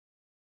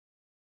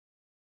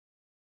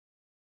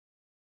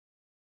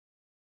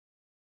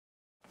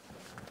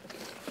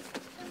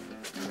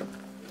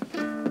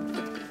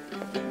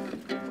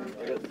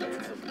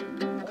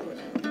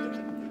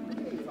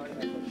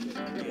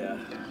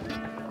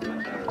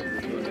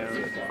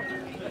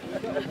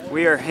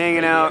We are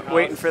hanging out,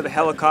 waiting for the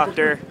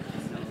helicopter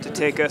to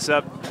take us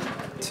up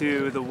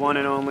to the one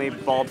and only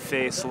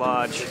Baldface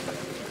Lodge.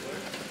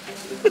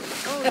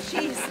 Oh,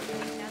 jeez.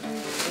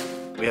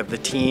 We have the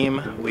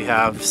team, we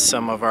have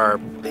some of our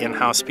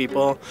in-house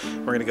people.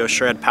 We're going to go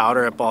shred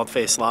powder at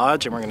Baldface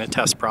Lodge, and we're going to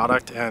test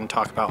product and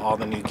talk about all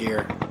the new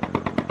gear.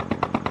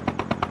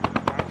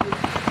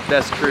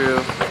 Best crew,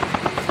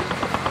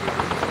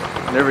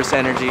 nervous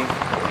energy,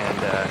 and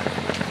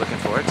looking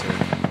forward to it.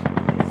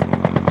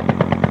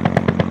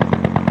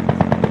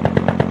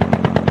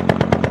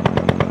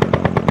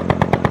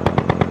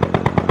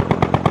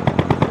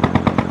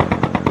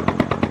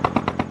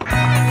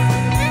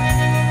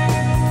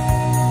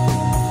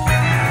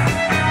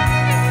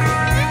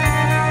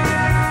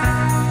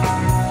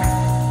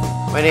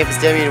 My name is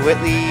Damian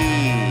Whitley.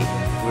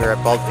 We're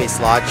at Baldface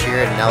Lodge here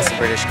in Nelson,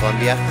 British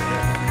Columbia.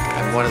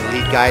 I'm one of the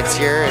lead guides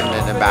here and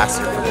an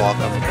ambassador for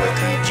Volcom with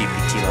the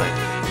GPT line.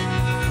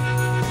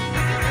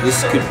 This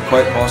could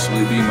quite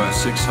possibly be my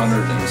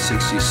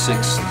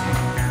 666th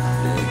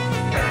day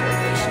at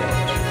Baldface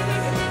Lodge.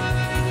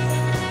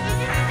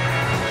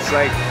 It's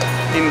like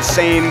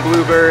insane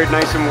bluebird,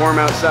 nice and warm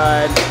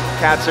outside.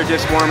 Cats are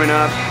just warming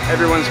up.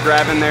 Everyone's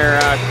grabbing their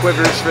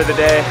quivers for the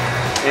day,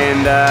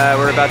 and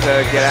we're about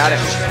to get at it.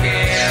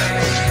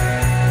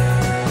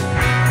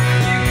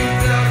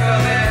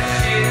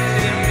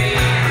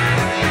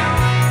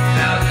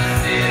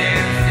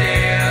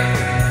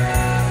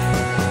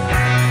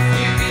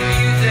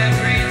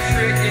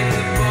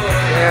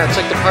 Yeah, it's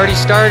like the party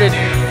started at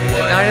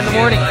 9 in the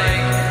morning.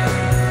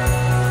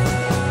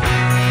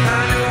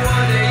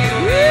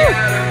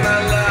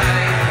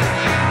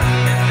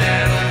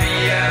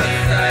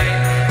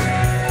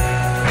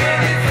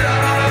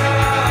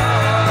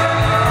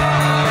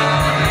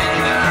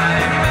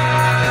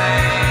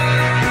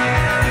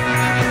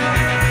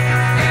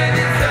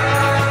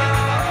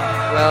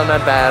 Well,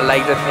 not bad. I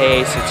like the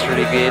pace. It's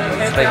really good.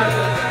 It's like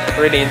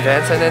really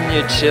intense, and then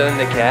you chill in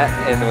the cat,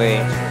 and we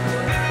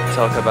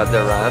talk about the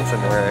runs,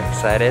 and we're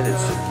excited.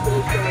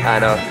 I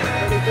know,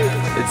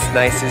 it's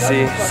nice to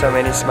see so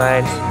many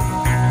smiles.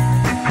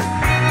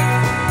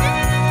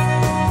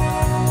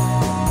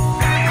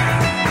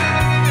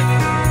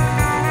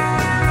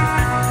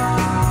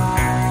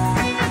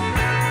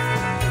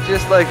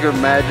 Just like a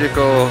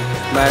magical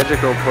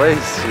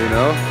place, you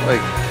know?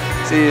 Like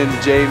seeing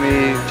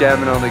Jamie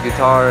jamming on the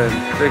guitar and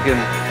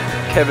freaking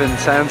Kevin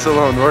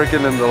Sansalone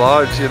working in the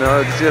lodge, you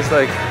know? It's just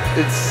like,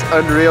 it's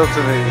unreal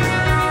to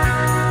me.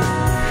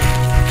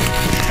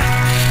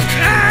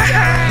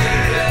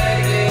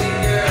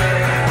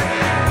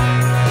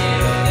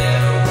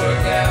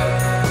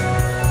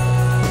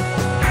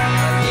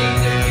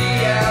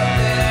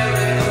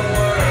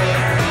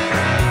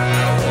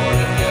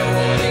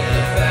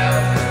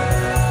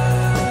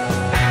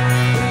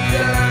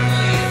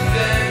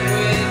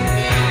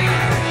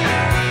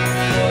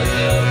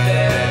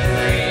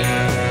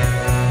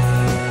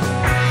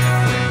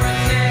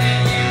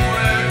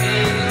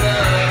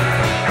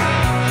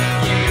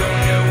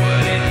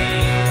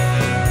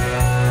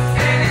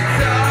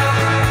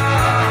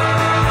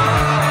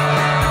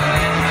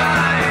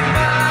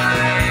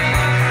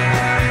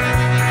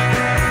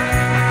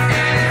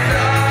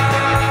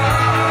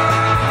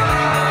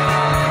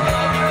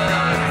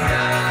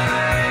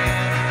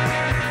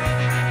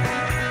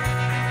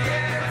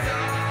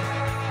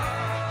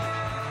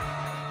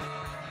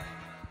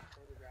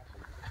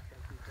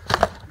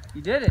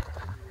 You did it.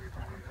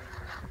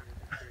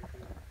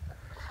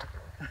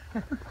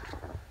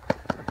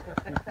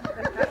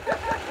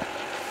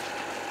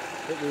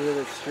 Hit me with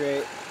it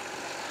straight.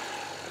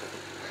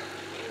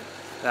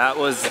 That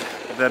was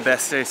the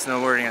best day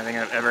snowboarding I think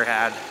I've ever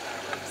had.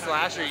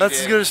 That's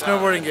as good as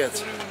snowboarding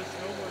gets.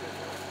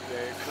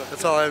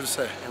 That's all I have to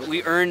say.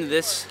 We earned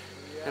this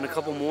and a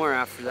couple more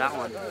after that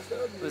one.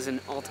 It was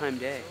an all-time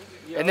day.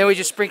 And then we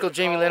just sprinkled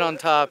Jamie Lynn on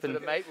top, and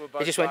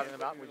it just went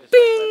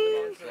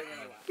bing!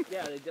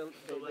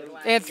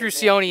 And threw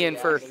Sione in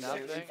for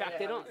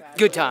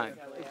good time.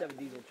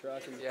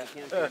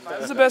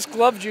 This is the best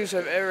glove juice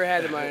I've ever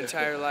had in my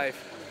entire life.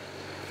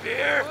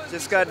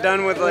 Just got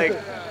done with like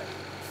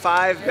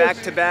 5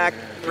 back-to-back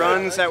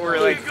runs that were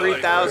like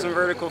 3,000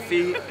 vertical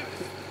feet.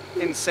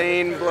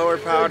 Insane blower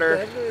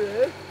powder.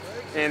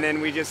 And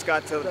then we just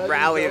got to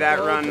rally that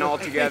run all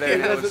together.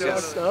 And it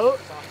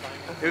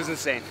was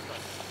insane.